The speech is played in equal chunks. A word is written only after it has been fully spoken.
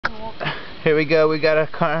Here we go. We got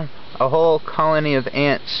a whole colony of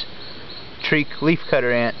ants, tree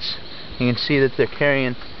leafcutter ants. You can see that they're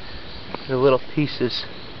carrying their little pieces.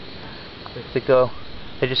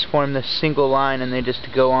 They just form this single line and they just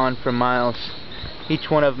go on for miles. Each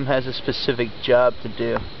one of them has a specific job to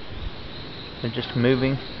do. They're just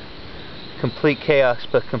moving. Complete chaos,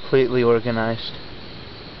 but completely organized.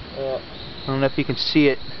 I don't know if you can see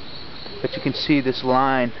it, but you can see this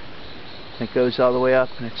line that goes all the way up,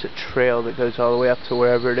 and it's a trail that goes all the way up to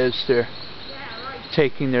wherever it is they're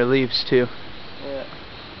taking their leaves to.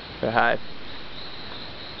 Their hive.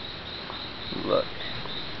 Look.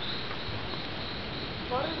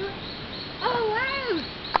 What is it? Oh,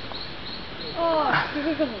 wow!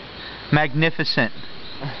 Oh. Magnificent.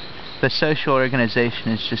 The social organization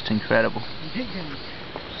is just incredible.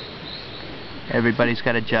 Everybody's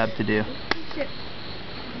got a job to do.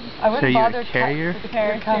 I wouldn't so you're bother a carrier? with the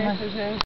carrier.